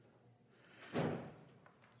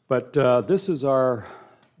But this is our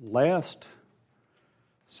last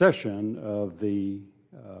session of the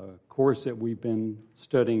course that we've been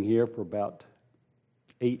studying here for about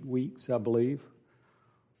 8 weeks, I believe,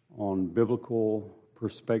 on biblical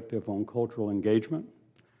perspective on cultural engagement.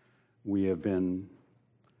 We have been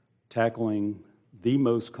tackling the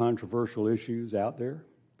most controversial issues out there,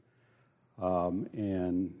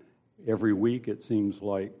 and every week it seems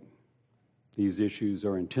like these issues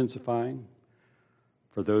are intensifying.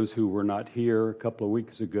 For those who were not here a couple of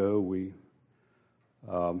weeks ago, we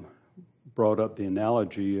brought up the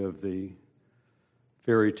analogy of the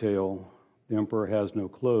fairy tale, The Emperor Has No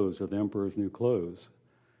Clothes, or The Emperor's New Clothes,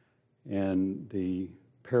 and the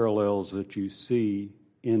parallels that you see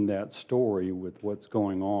in that story with what's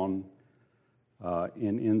going on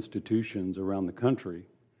in institutions around the country,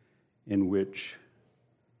 in which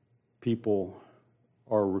people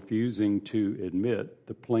are refusing to admit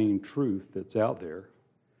the plain truth that's out there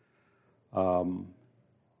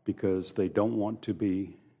because they don't want to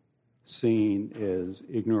be seen as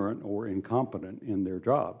ignorant or incompetent in their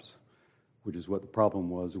jobs, which is what the problem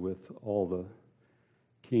was with all the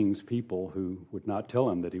king's people who would not tell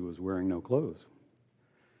him that he was wearing no clothes.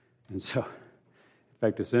 And so, in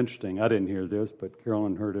fact, it's interesting. I didn't hear this, but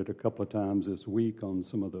Carolyn heard it a couple of times this week on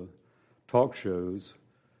some of the talk shows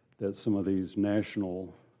that some of these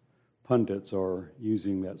national pundits are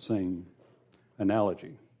using that same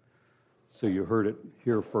analogy. So you heard it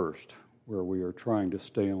here first, where we are trying to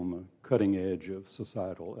stay on the cutting edge of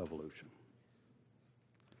societal evolution.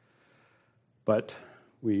 But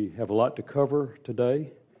we have a lot to cover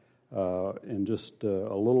today. In just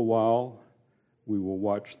a little while, we will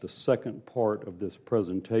watch the second part of this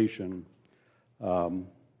presentation from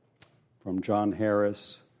John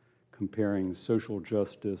Harris, comparing social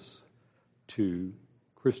justice to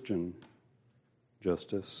Christian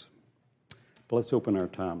justice. But let's open our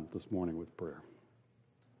time this morning with prayer.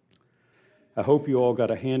 I hope you all got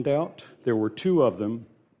a handout. There were 2 of them,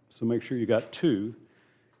 so make sure you got 2.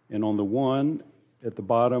 And on the one at the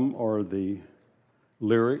bottom are the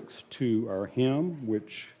lyrics to our hymn,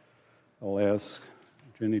 which I'll ask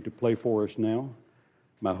Jenny to play for us now.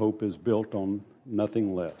 My hope is built on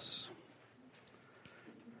nothing less.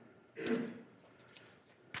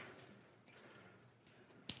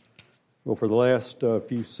 Well, for the last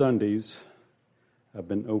few Sundays, I've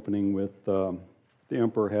been opening with the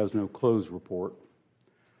Emperor Has No Clothes report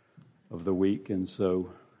of the week, and so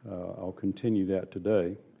I'll continue that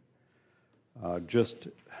today, just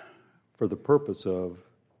for the purpose of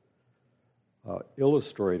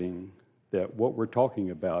illustrating that what we're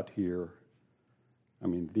talking about here, I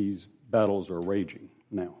mean, these battles are raging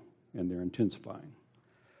now, and they're intensifying.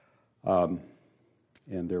 And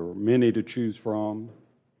there are many to choose from.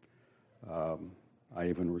 I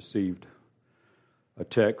even received a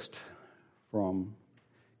text from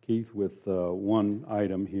Keith with one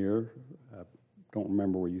item here. I don't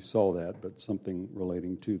remember where you saw that, but something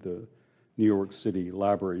relating to the New York City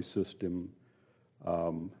library system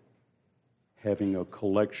having a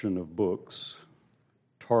collection of books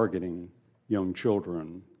targeting young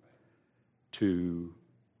children to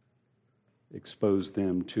expose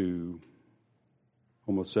them to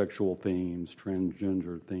homosexual themes,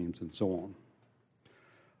 transgender themes, and so on.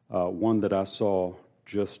 One that I saw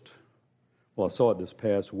I saw it this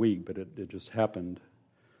past week, but it just happened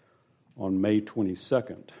on May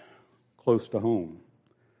 22nd, close to home.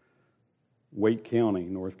 Wake County,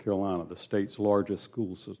 North Carolina, the state's largest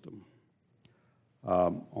school system.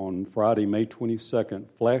 On Friday, May 22nd,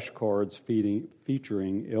 flashcards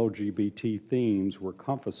featuring LGBT themes were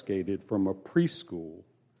confiscated from a preschool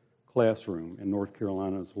classroom in North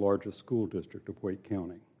Carolina's largest school district of Wake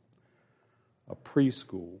County. A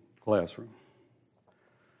preschool classroom.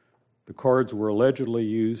 The cards were allegedly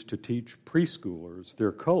used to teach preschoolers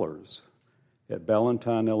their colors at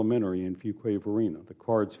Ballantyne Elementary in Fuquay-Varina. The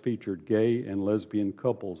cards featured gay and lesbian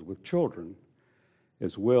couples with children,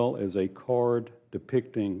 as well as a card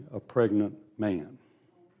depicting a pregnant man,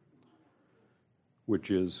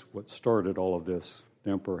 which is what started all of this.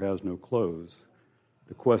 The Emperor Has No Clothes.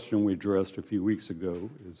 The question we addressed a few weeks ago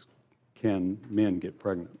is, can men get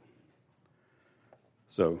pregnant?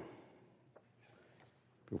 So,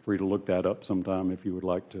 feel free to look that up sometime if you would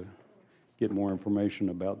like to get more information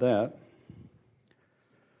about that.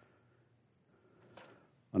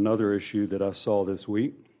 Another issue that I saw this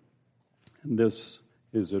week, and this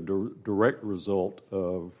is a direct result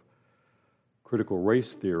of critical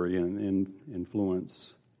race theory and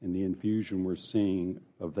influence and the infusion we're seeing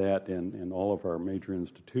of that in all of our major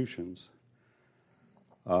institutions.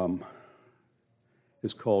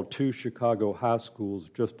 is called Two Chicago High Schools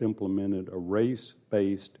Just Implemented a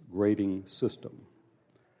Race-Based Grading System.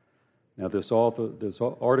 Now, this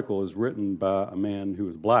article is written by a man who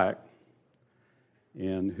is black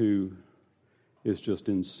and who is just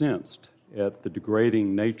incensed at the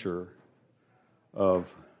degrading nature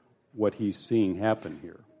of what he's seeing happen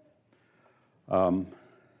here.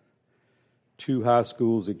 Two high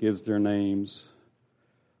schools, it gives their names,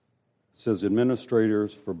 says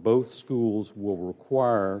administrators for both schools will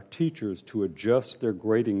require teachers to adjust their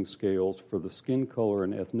grading scales for the skin color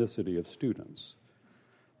and ethnicity of students.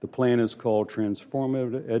 The plan is called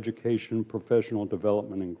Transformative Education, Professional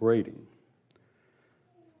Development, and Grading.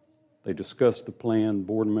 They discussed the plan,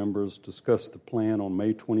 board members discussed the plan on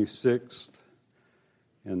May 26th,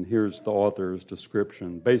 and here's the author's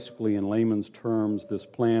description. Basically, in layman's terms, this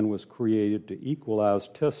plan was created to equalize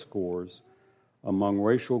test scores among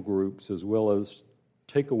racial groups as well as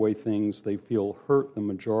take away things they feel hurt the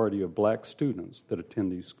majority of black students that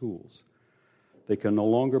attend these schools. They can no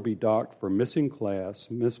longer be docked for missing class,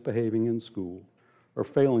 misbehaving in school, or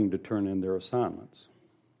failing to turn in their assignments.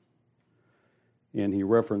 And he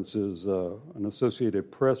references an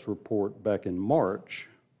Associated Press report back in March,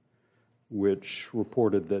 which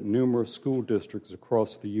reported that numerous school districts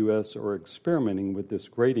across the U.S. are experimenting with this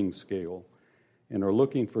grading scale and are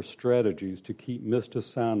looking for strategies to keep missed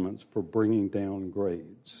assignments for bringing down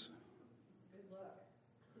grades.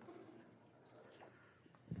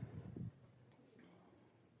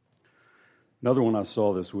 Another one I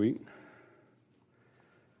saw this week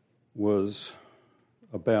was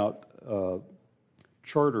about a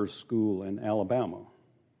charter school in Alabama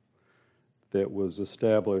that was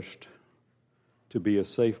established to be a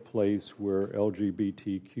safe place where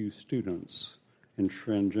LGBTQ students and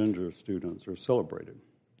transgender students are celebrated.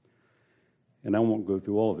 And I won't go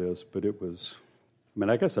through all of this, but it was,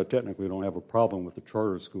 I guess I technically don't have a problem with the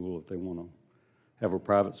charter school if they want to have a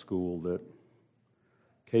private school that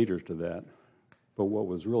caters to that. But what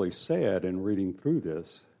was really sad in reading through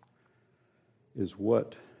this is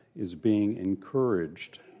what is being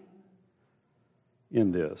encouraged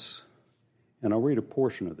in this. And I'll read a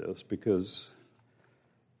portion of this because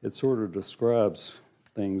it sort of describes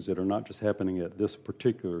things that are not just happening at this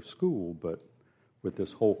particular school, but with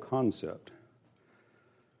this whole concept.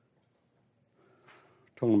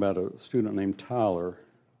 Talking about a student named Tyler.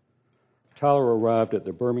 Tyler arrived at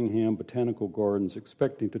the Birmingham Botanical Gardens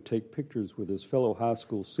expecting to take pictures with his fellow high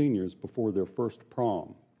school seniors before their first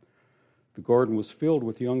prom. The garden was filled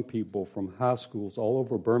with young people from high schools all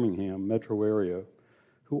over Birmingham metro area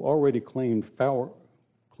who already claimed flower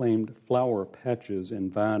patches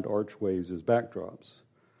and vined archways as backdrops.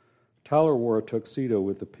 Tyler wore a tuxedo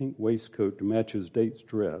with a pink waistcoat to match his date's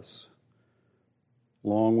dress,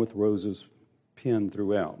 long with roses pinned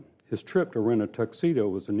throughout. His trip to rent a tuxedo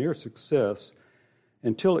was a near success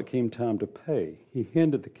until it came time to pay. He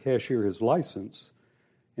handed the cashier his license,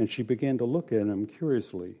 and she began to look at him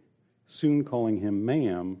curiously, soon calling him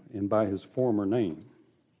ma'am and by his former name,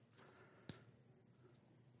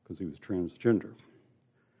 because he was transgender.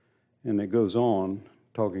 And it goes on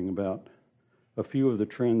talking about a few of the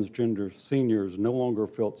transgender seniors no longer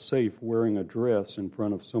felt safe wearing a dress in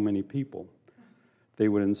front of so many people. They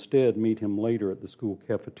would instead meet him later at the school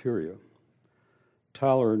cafeteria.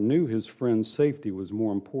 Tyler knew his friend's safety was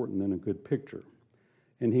more important than a good picture,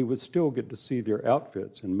 and he would still get to see their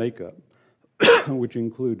outfits and makeup, which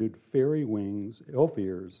included fairy wings, elf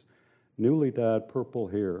ears, newly dyed purple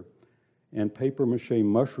hair, and papier-mâché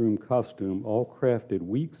mushroom costume, all crafted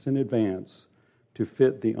weeks in advance to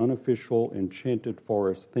fit the unofficial Enchanted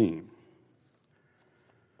Forest theme.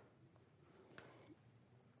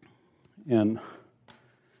 And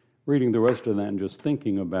reading the rest of that and just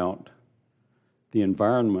thinking about the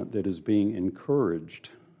environment that is being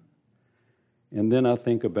encouraged, and then I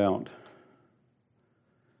think about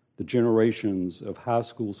the generations of high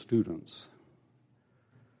school students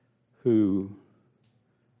who,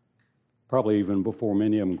 probably even before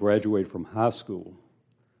many of them graduate from high school,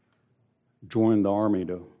 joined the Army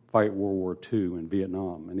to fight World War II in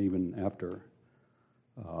Vietnam, and even after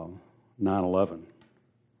 9/11.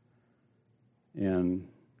 And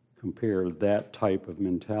compare that type of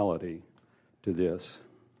mentality to this.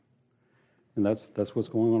 And that's what's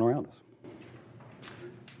going on around us.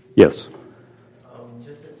 Yes?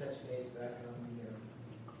 Just to touch base back on the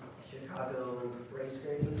Chicago race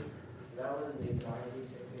grading, so that was a widely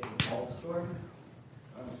circulating false story.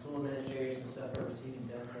 School administrators and stuff are receiving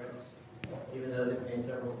death threats, even though they've made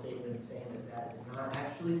several statements saying that is not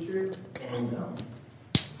actually true. And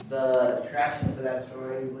the attraction for that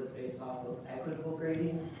story was based off of equitable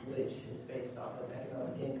grading, which is based off of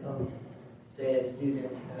economic income. say a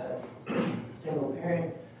student has a single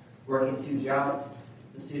parent working 2 jobs,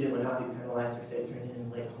 the student would not be penalized for, say, turning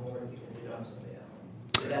in late homework because they don't have somebody at home.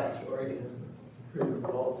 So that story is pretty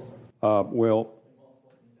false. Well,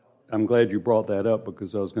 I'm glad you brought that up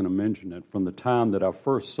because I was going to mention it. From the time that I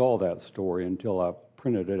first saw that story until I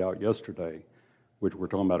printed it out yesterday, which we're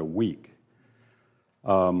talking about a week,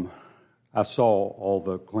 I saw all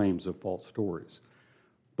the claims of false stories.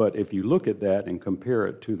 But if you look at that and compare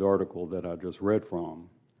it to the article that I just read from,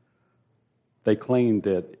 they claimed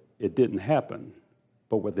that it didn't happen.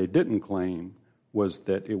 But what they didn't claim was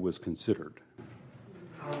that it was considered.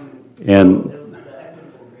 And the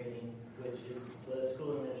equitable grading, which is the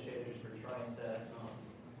school administrators were trying to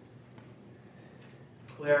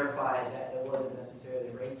clarify that it wasn't necessarily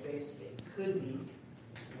race-based. It could be,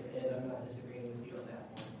 and I'm not disagreeing with you on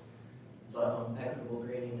that point. But equitable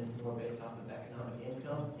grading is more based off of economic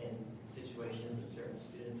income and situations of certain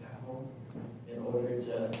students at home in order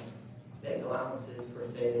to make allowances for,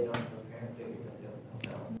 say, they don't have a parent figure that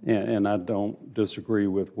they'll help out. And I don't disagree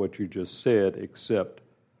with what you just said, except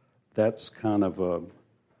that's kind of a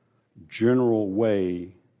general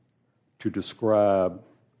way to describe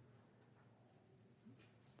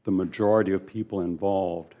the majority of people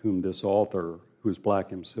involved whom this author, who's black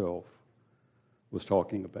himself, was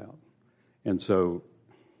talking about. And so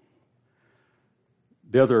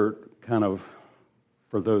the other kind of,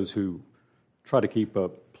 for those who try to keep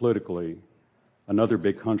up politically, another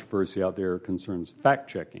big controversy out there concerns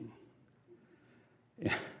fact-checking.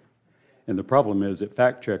 And the problem is that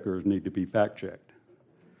fact-checkers need to be fact-checked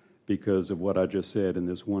because of what I just said in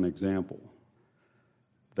this one example.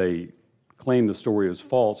 They claim the story is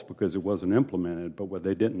false because it wasn't implemented, but what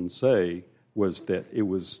they didn't say was that it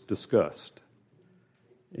was discussed.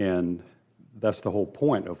 And that's the whole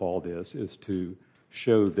point of all this, is to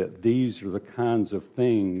show that these are the kinds of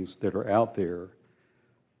things that are out there.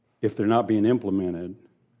 If they're not being implemented,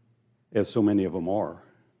 as so many of them are,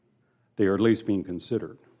 they are at least being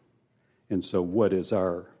considered. And so what is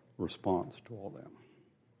our response to all that?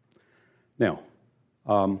 Now,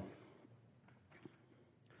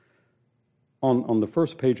 on the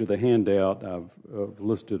first page of the handout, I've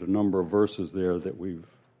listed a number of verses there that we've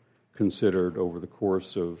considered over the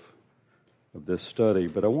course of this study,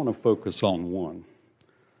 but I want to focus on one,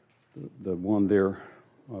 the one there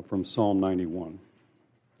from Psalm 91.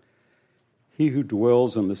 He who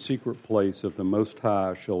dwells in the secret place of the Most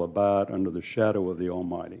High shall abide under the shadow of the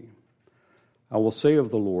Almighty. I will say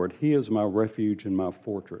of the Lord, He is my refuge and my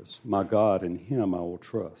fortress, my God, in Him I will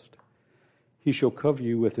trust. He shall cover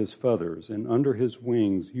you with His feathers, and under His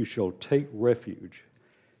wings you shall take refuge.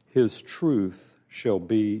 His truth shall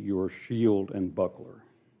be your shield and buckler.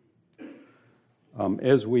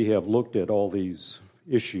 As we have looked at all these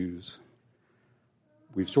issues,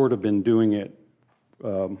 we've sort of been doing it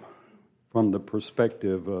from the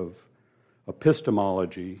perspective of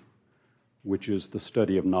epistemology, which is the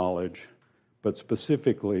study of knowledge, but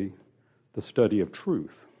specifically the study of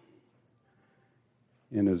truth.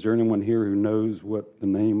 And is there anyone here who knows what the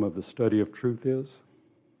name of the study of truth is?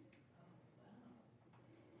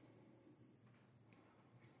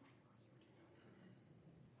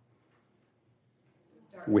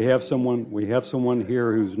 We have someone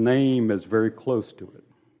here whose name is very close to it.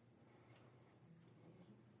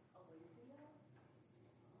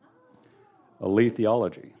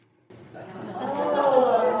 Aletheology.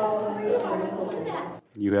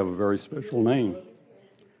 You have a very special name.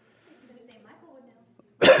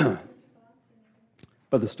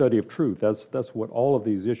 But the study of truth, that's what all of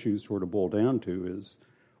these issues sort of boil down to, is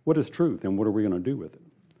what is truth and what are we going to do with it?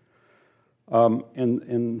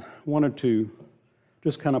 And wanted to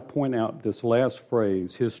just kind of point out this last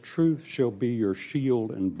phrase, His truth shall be your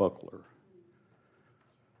shield and buckler.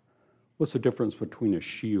 What's the difference between a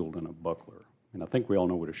shield and a buckler? And I think we all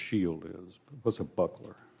know what a shield is, but what's a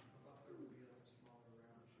buckler?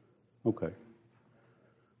 Okay.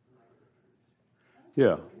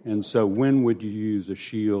 Yeah, and so when would you use a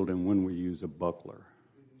shield and when would you use a buckler?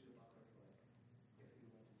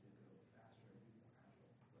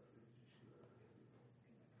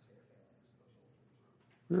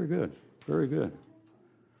 Very good, very good.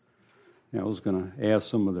 Now, I was going to ask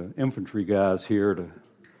some of the infantry guys here to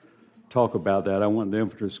talk about that. I went to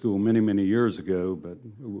infantry school many, many years ago, but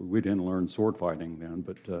we didn't learn sword fighting then,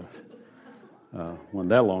 but wasn't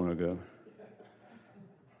that long ago.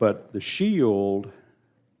 But the shield,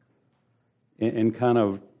 and kind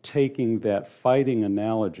of taking that fighting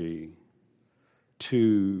analogy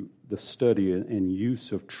to the study and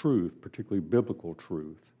use of truth, particularly biblical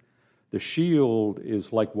truth, the shield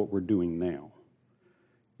is like what we're doing now.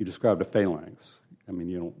 You described a phalanx. I mean,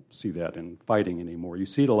 you don't see that in fighting anymore. You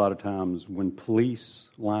see it a lot of times when police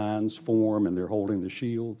lines form and they're holding the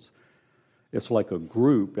shields. It's like a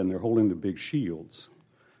group and they're holding the big shields.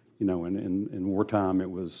 You know, in wartime it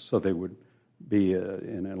was so they would be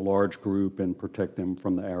in a large group and protect them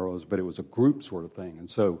from the arrows, but it was a group sort of thing. And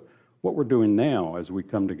so what we're doing now as we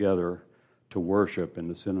come together to worship and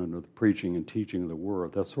to sit under the preaching and teaching of the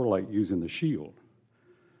word, that's sort of like using the shield.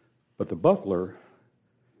 But the buckler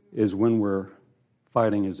is when we're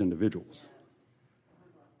fighting as individuals,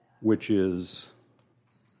 which is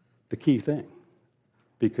the key thing.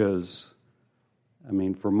 Because, I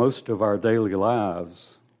mean, for most of our daily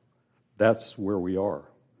lives, that's where we are.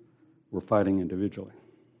 We're fighting individually.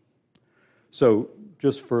 So,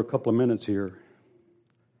 just for a couple of minutes here,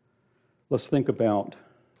 let's think about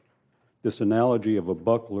this analogy of a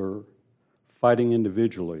buckler fighting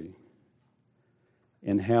individually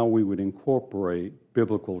and how we would incorporate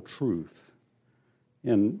biblical truth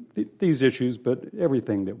in these issues, but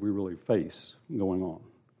everything that we really face going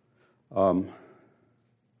on.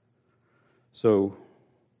 So,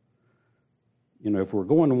 you know, if we're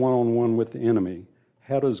going one-on-one with the enemy,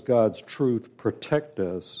 how does God's truth protect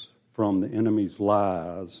us from the enemy's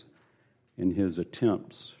lies and his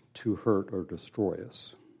attempts to hurt or destroy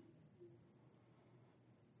us?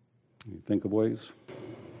 You think of ways?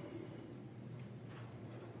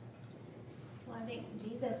 Well, I think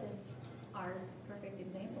Jesus is our perfect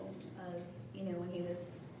example of, you know, when he was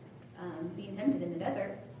being tempted in the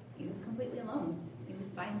desert, he was completely alone. He was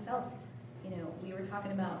by himself. You know, we were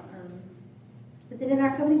talking about, was it in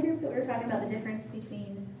our covenant group that we were talking about the difference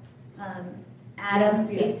between Adam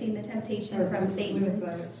facing the temptation from Satan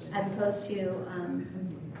as opposed to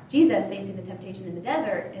Jesus facing the temptation in the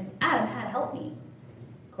desert? And Adam had helped me.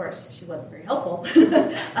 Of course, she wasn't very helpful,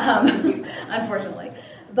 unfortunately.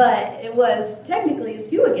 But it was technically a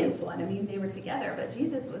 2 against 1. I mean, they were together, but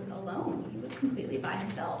Jesus was alone. He was completely by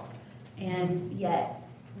himself. And yet,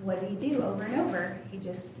 what did he do over and over? He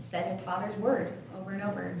just said his Father's word over and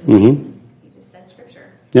over. Mm-hmm. He just said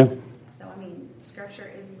Scripture. Yeah. So, I mean, Scripture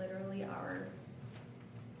is literally our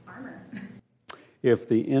armor. If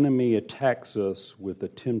the enemy attacks us with a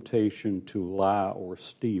temptation to lie or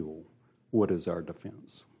steal, what is our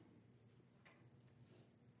defense?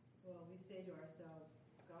 Well, we say to ourselves,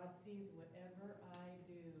 God sees whatever I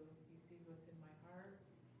do. He sees what's in my heart,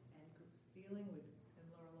 and stealing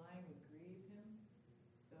or lying would grieve him,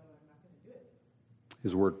 so I'm not going to do it.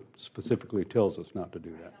 His word specifically tells us not to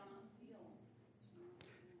do that.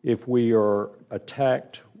 If we are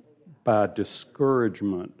attacked by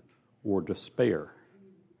discouragement or despair,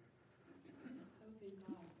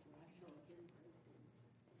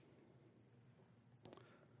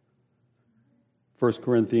 1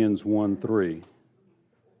 Corinthians 1:3,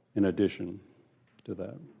 in addition to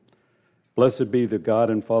that. Blessed be the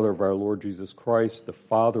God and Father of our Lord Jesus Christ, the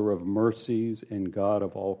Father of mercies and God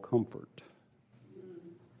of all comfort.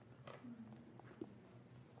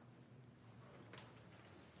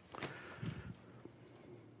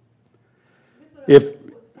 If Sorry,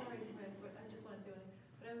 I just want to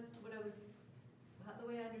say the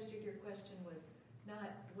way I understood your question was not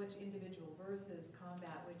which individual verses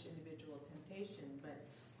combat which individual temptation, but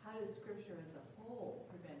how does Scripture as a whole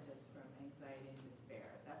prevent us from anxiety and despair?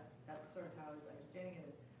 That's sort of how I was understanding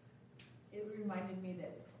it. It reminded me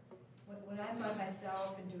that when I'm by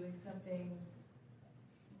myself and doing something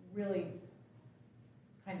really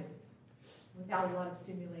kind of without a lot of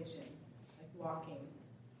stimulation, like walking,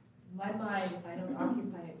 my mind, if I don't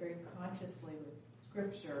occupy it very consciously with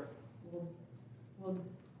Scripture, will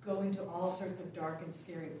go into all sorts of dark and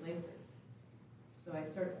scary places.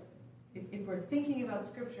 So if we're thinking about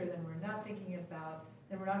Scripture, then we're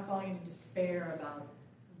not falling into despair about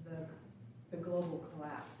the global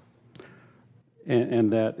collapse. And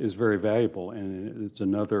that is very valuable, and it's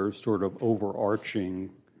another sort of overarching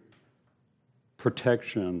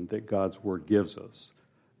protection that God's Word gives us.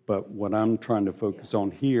 But what I'm trying to focus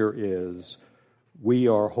on here is we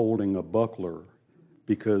are holding a buckler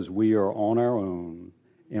because we are on our own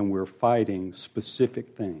and we're fighting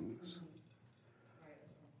specific things.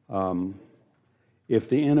 If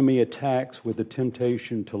the enemy attacks with a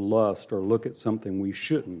temptation to lust or look at something we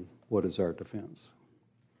shouldn't, what is our defense?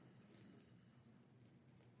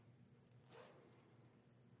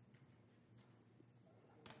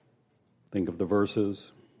 Think of the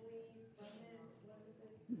verses.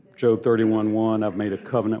 Job 31:1, I've made a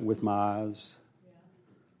covenant with my eyes.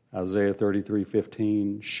 Isaiah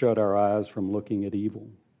 33:15, shut our eyes from looking at evil.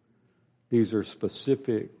 These are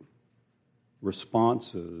specific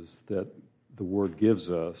responses that the Word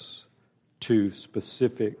gives us to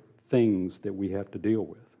specific things that we have to deal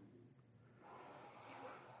with.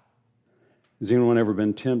 Has anyone ever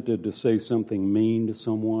been tempted to say something mean to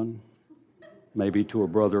someone? Maybe to a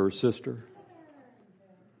brother or sister?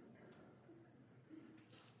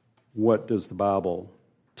 What does the Bible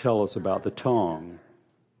tell us about the tongue?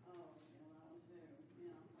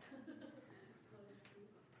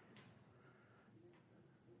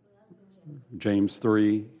 James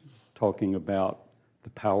 3, talking about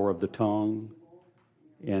the power of the tongue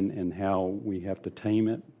and how we have to tame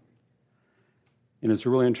it. And it's a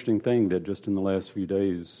really interesting thing that just in the last few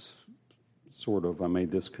days, I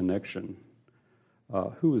made this connection.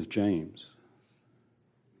 Who is James?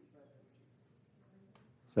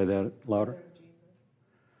 Say that louder.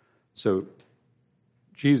 So,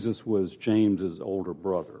 Jesus was James's older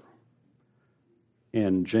brother.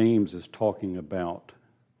 And James is talking about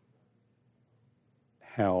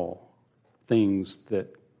how things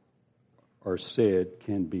that are said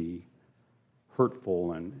can be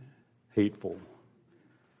hurtful and hateful.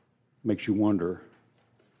 Makes you wonder,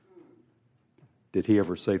 did he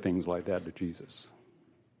ever say things like that to Jesus?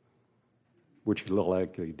 Which he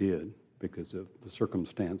likely did because of the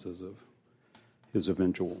circumstances of his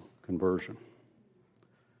eventual conversion.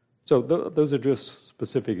 So those are just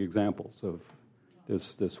specific examples of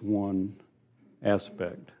this one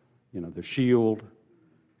aspect. The shield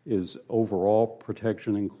is overall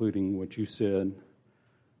protection, including what you said.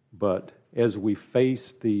 But as we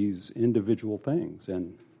face these individual things,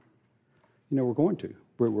 and we're going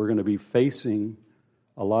to be facing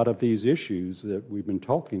a lot of these issues that we've been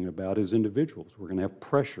talking about as individuals. We're going to have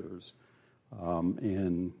pressures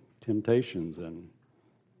and temptations and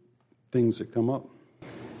things that come up.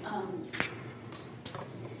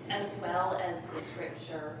 As well as the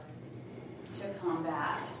scripture to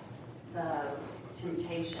combat the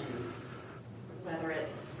temptations, whether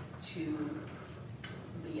it's to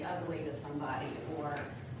be ugly to somebody or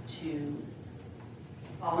to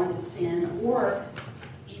fall into sin, or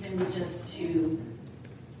even just to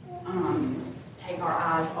take our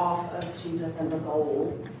eyes off of Jesus and the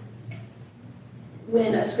goal.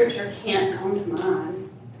 When a scripture can't come to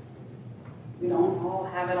mind, we don't all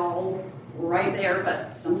have it all right there,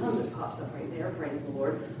 but sometimes it pops up right there, praise the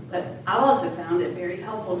Lord. But I also found it very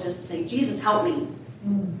helpful just to say, Jesus, help me.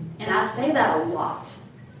 And I say that a lot.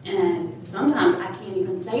 And sometimes I can't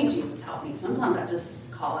even say, Jesus, help me. Sometimes I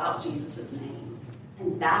just call out Jesus' name.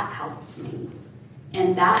 And that helps me.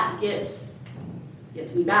 And that gets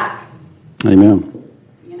me back. Amen.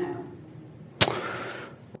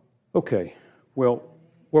 Okay. Well,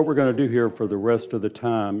 what we're going to do here for the rest of the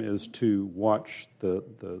time is to watch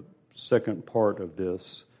the second part of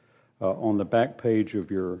this. On the back page of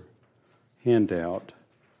your handout,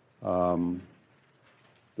 the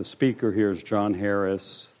speaker here is John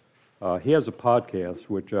Harris. He has a podcast,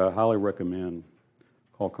 which I highly recommend,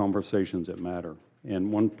 called Conversations That Matter.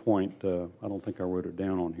 And one point, I don't think I wrote it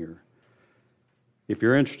down on here. If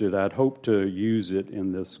you're interested, I'd hope to use it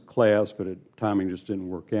in this class, but timing just didn't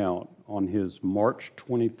work out. On his March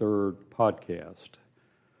 23rd podcast,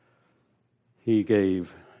 he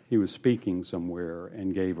was speaking somewhere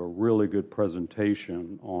and gave a really good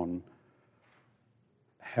presentation on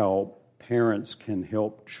how parents can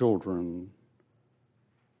help children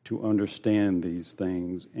to understand these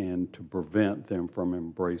things and to prevent them from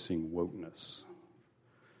embracing wokeness.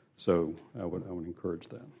 So I would encourage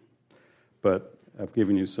that. But I've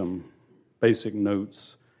given you some basic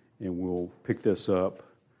notes, and we'll pick this up.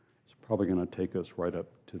 It's probably going to take us right up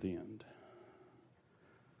to the end.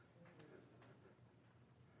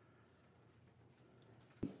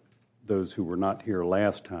 Those who were not here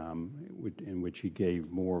last time, in which he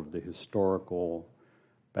gave more of the historical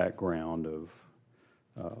background of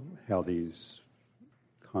how these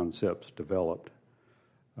concepts developed.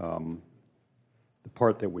 The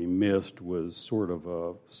part that we missed was sort of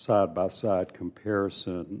a side-by-side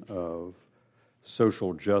comparison of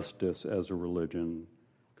social justice as a religion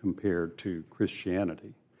compared to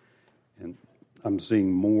Christianity. And I'm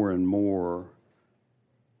seeing more and more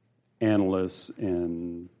analysts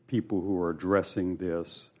and people who are addressing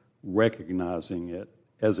this, recognizing it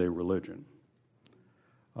as a religion.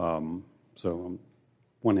 So on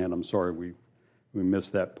one hand, I'm sorry we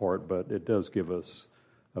missed that part, but it does give us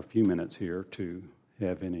a few minutes here to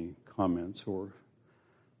have any comments or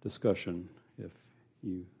discussion if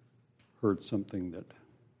you heard something that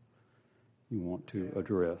you want to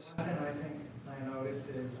address. One thing I think I noticed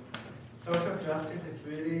is social justice is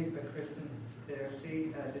really a Christian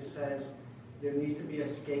theory, as it says there needs to be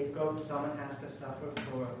a scapegoat. Someone has to suffer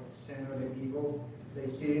for sin or the evil they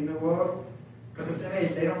see in the world. Because the thing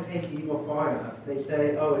is, they don't take evil far enough. They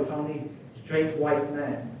say, oh, it's only straight white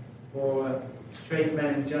men or straight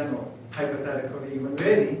men in general, hypothetically, when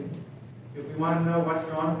really If we want to know what's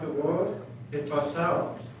wrong with the world, it's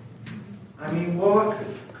ourselves. I mean, more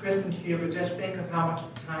Christians here would just think of how much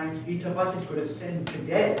times each of us is going to sin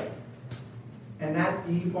today. And that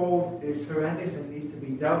evil is horrendous and needs to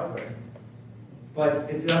be dealt with. But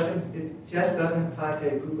it just doesn't apply to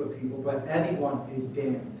a group of people, but everyone is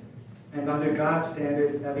damned. And under God's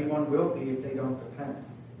standard, everyone will be if they don't repent.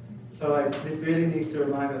 So this really needs to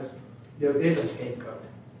remind us there is a scapegoat.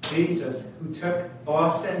 Jesus, who took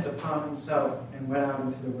our sins upon himself and went out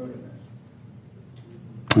into the wilderness.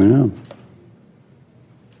 Yeah.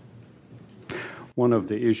 One of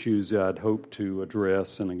the issues that I'd hope to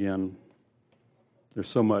address, and again, there's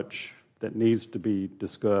so much that needs to be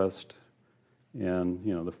discussed, and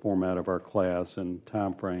the format of our class and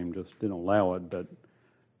time frame just didn't allow it, but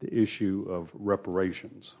the issue of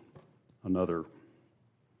reparations, another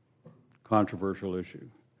controversial issue.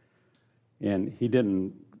 And he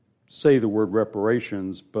didn't say the word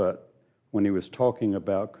reparations, but when he was talking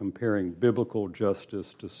about comparing biblical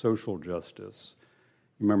justice to social justice,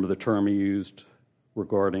 remember the term he used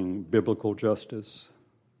regarding biblical justice?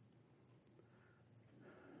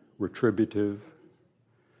 Retributive.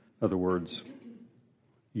 In other words,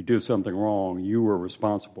 you do something wrong, you were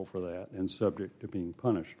responsible for that and subject to being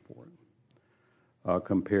punished for it,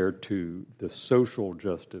 compared to the social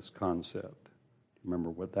justice concept. Remember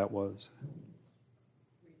what that was?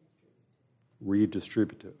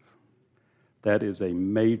 Redistributive. That is a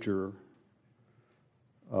major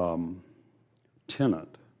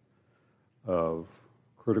tenet of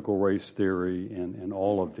critical race theory and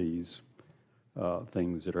all of these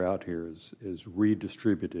things that are out here is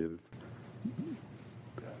redistributive.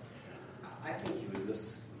 I think he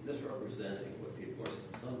was misrepresenting what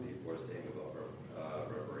some people are saying about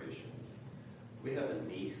reparations. We have a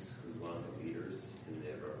niece who's one of the leaders in the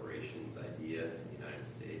reparations idea in the United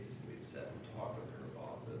States. We've sat and talked with her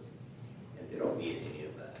about this, and they don't mean any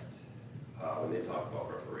of that. When they talk about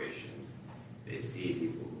reparations, they see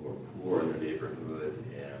people who are poor in their neighborhood,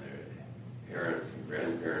 and their parents and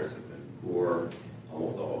grandparents have been poor,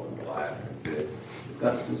 almost all of them black, and say, we've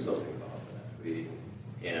got to do something about that.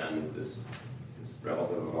 And this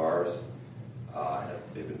relative of ours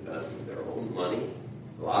they've invested their own money,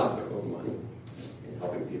 a lot of their own money, in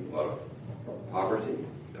helping people out of poverty.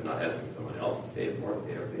 They're not asking someone else to pay for it.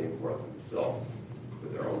 They are paying for it themselves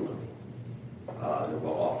with their own money. They're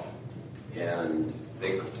well off. And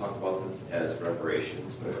they talk about this as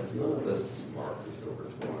reparations, but it's none of this Marxist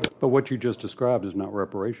overtone. But what you just described is not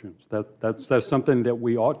reparations. That's something that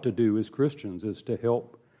we ought to do as Christians, is to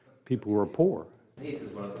help people who are poor. Niece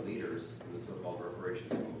is one of the leaders in the so-called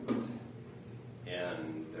reparations movement,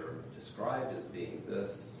 and they're described as being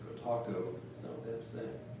this. Go talk to them. It's not what they have to say.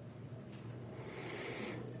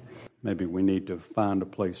 Maybe we need to find a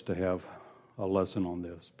place to have a lesson on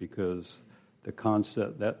this, because the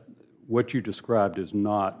concept that what you described is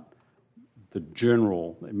not the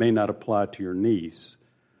general. It may not apply to your niece,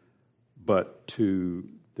 but to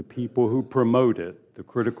the people who promote it, the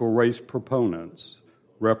critical race proponents.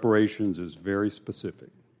 Reparations is very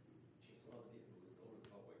specific.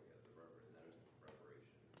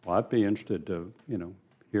 Well, I'd be interested to,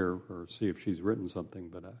 hear or see if she's written something,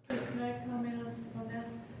 but Can I comment on that?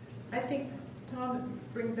 I think Tom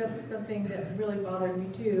brings up something that really bothered me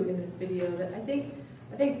too in this video. That I think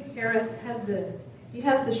Harris has the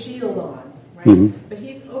shield on, right? Mm-hmm. But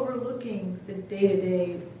he's overlooking the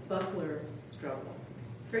day-to-day buckler struggle.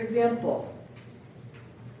 For example,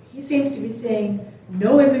 he seems to be saying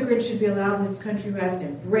no immigrant should be allowed in this country who hasn't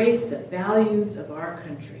embraced the values of our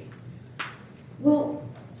country. Well,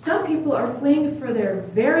 some people are fleeing for their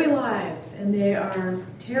very lives, and they are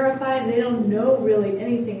terrified. They don't know really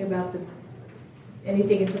anything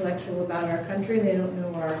intellectual about our country. They don't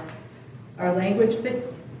know our language. But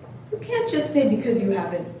you can't just say because you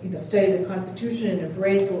haven't studied the Constitution and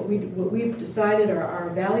embraced what we've decided are our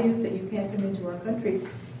values that you can't come into our country.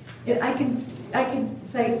 And I can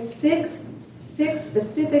cite six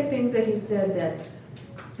specific things that he said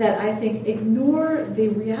that I think ignore the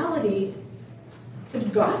reality, the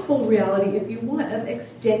gospel reality, if you want, of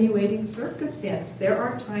extenuating circumstances. There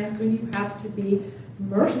are times when you have to be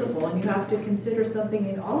merciful and you have to consider something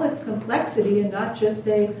in all its complexity and not just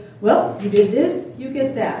say, well, you did this, you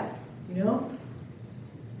get that.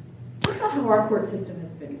 That's not how our court system has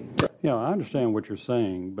been. Yeah, I understand what you're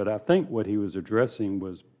saying, but I think what he was addressing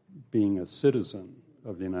was being a citizen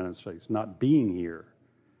of the United States, not being here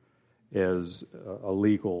as a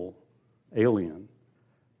legal alien,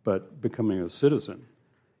 but becoming a citizen.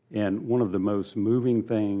 And one of the most moving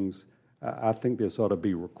things, I think this ought to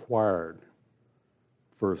be required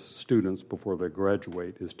for students before they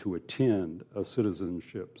graduate is to attend a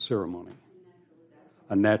citizenship ceremony,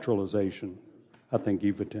 a naturalization. I think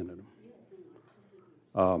you've attended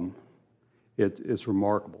them. It's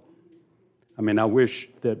remarkable. I mean, I wish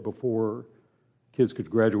that before kids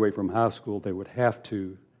could graduate from high school, they would have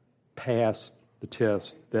to pass the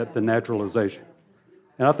test, that the naturalization.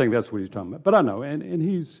 And I think that's what he's talking about. But I know, and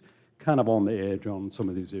he's kind of on the edge on some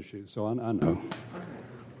of these issues, so I know.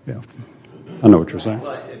 Yeah, I know what you're saying.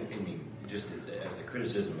 Well, I mean, just as a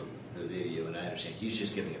criticism of the video, and I understand he's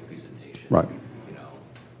just giving a presentation, Right? You know,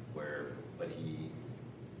 but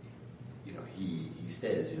he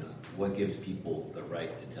says, what gives people the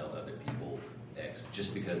right to tell other people X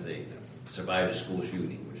just because they survived a school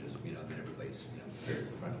shooting, which is everybody's very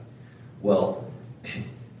funny. Well,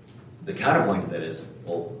 the counterpoint to that is,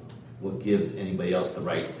 well, what gives anybody else the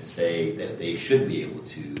right to say that they should be able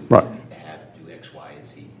to do X, Y, and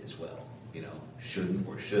Z as well? Shouldn't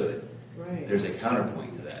or should. Right. There's a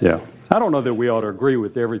counterpoint to that. Yeah. I don't know that we ought to agree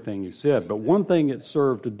with everything he said, but one thing it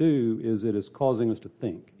served to do is it is causing us to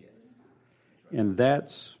think. Yes. And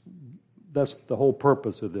that's the whole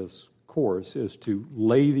purpose of this course, is to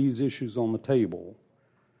lay these issues on the table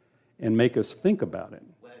and make us think about it.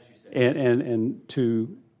 Well, as you said, And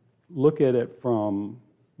to look at it from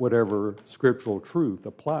whatever scriptural truth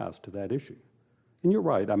applies to that issue. And you're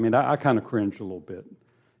right. I mean, I kind of cringe a little bit.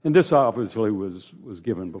 And this obviously was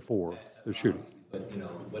given before the shooting. But,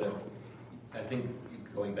 whatever. I think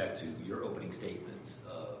going back to your opening statements,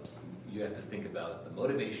 you have to think about the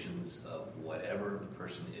motivations of whatever the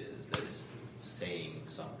person is that is saying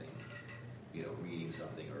something, reading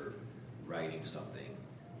something or writing something.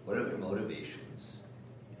 What are their motivations?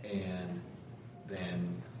 And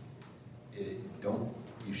then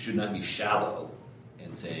you should not be shallow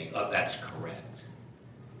in saying, oh, that's correct.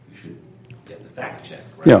 You should get the fact check,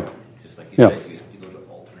 right? Yeah. Just like you Yeah. said, you have to go to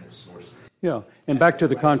alternate sources. Yeah, and back to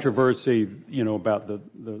the controversy, about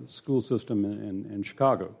the school system in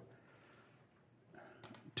Chicago.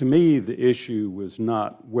 To me, the issue was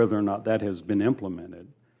not whether or not that has been implemented.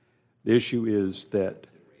 The issue is that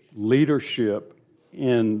leadership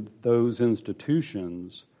in those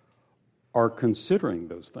institutions are considering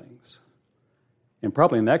those things. And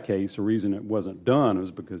probably in that case, the reason it wasn't done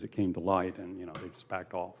was because it came to light and, they just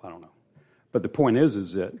backed off. I don't know. But the point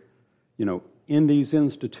is that, in these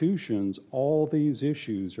institutions, all these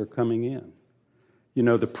issues are coming in.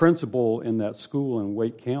 The principal in that school in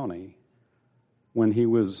Wake County, when he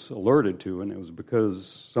was alerted to, and it was because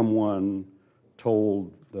someone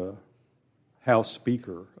told the House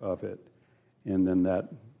Speaker of it, and then that,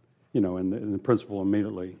 and the principal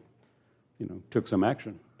immediately, took some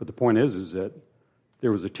action. But the point is that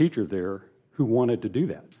there was a teacher there who wanted to do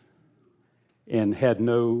that and had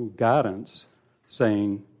no guidance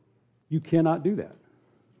saying, you cannot do that.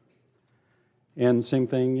 And same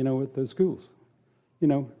thing, with the schools.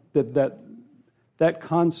 That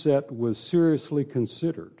concept was seriously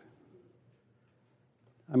considered.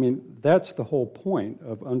 I mean, that's the whole point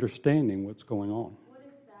of understanding what's going on. What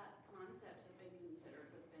if that concept had been considered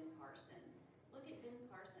with Ben Carson? Look at Ben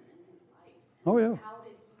Carson and his life. Oh, yeah. How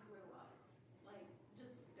did he grow up?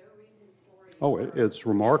 Just go read his story. Oh, it's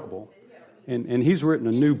remarkable. And he's written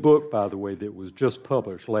a new book, by the way, that was just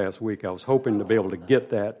published last week. I was hoping to be able to get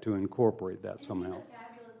that to incorporate that somehow. He's a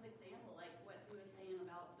fabulous example, like what he was saying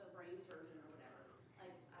about the brain surgeon or whatever.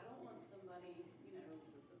 I don't want somebody, with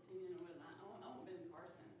opinion or whatnot. I want Ben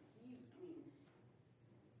Carson. He's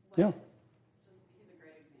a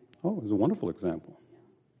great example. Oh, it was a wonderful example.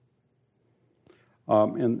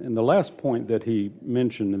 And the last point that he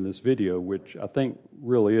mentioned in this video, which I think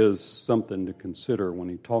really is something to consider when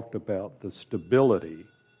he talked about the stability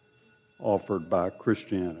offered by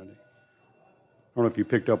Christianity. I don't know if you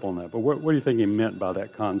picked up on that, but what do you think he meant by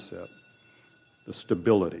that concept? The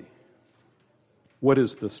stability. What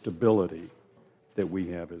is the stability that we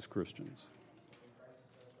have as Christians?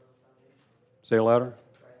 Say it louder.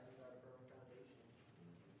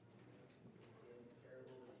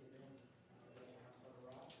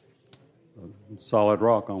 A solid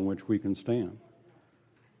rock on which we can stand.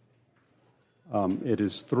 It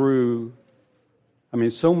is through,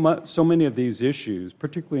 so many of these issues,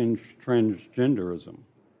 particularly in transgenderism,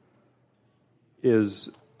 is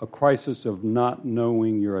a crisis of not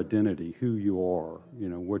knowing your identity, who you are,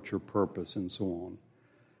 what's your purpose, and so on.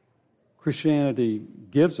 Christianity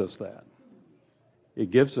gives us that.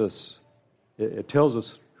 It tells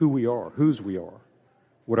us who we are, whose we are,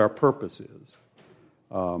 what our purpose is.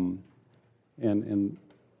 And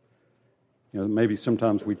maybe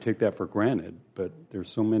sometimes we take that for granted, but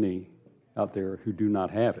there's so many out there who do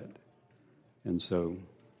not have it. And so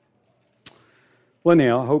Well,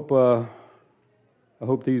 anyhow, I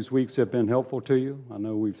hope these weeks have been helpful to you. I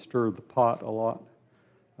know we've stirred the pot a lot,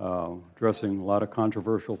 addressing a lot of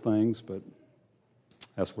controversial things, but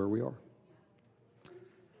that's where we are.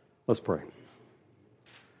 Let's pray.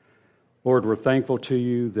 Lord, we're thankful to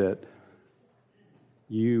you that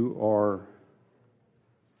you are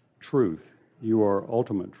truth. You are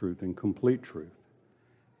ultimate truth and complete truth.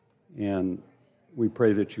 And we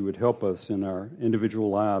pray that you would help us in our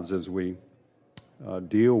individual lives as we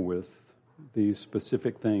deal with these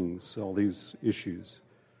specific things, all these issues,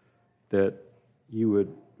 that you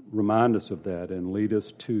would remind us of that and lead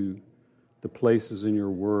us to the places in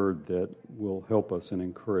your word that will help us and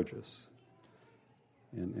encourage us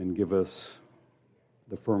and give us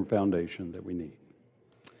the firm foundation that we need.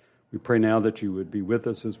 We pray now that you would be with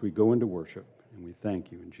us as we go into worship, and we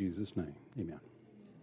thank you in Jesus' name. Amen.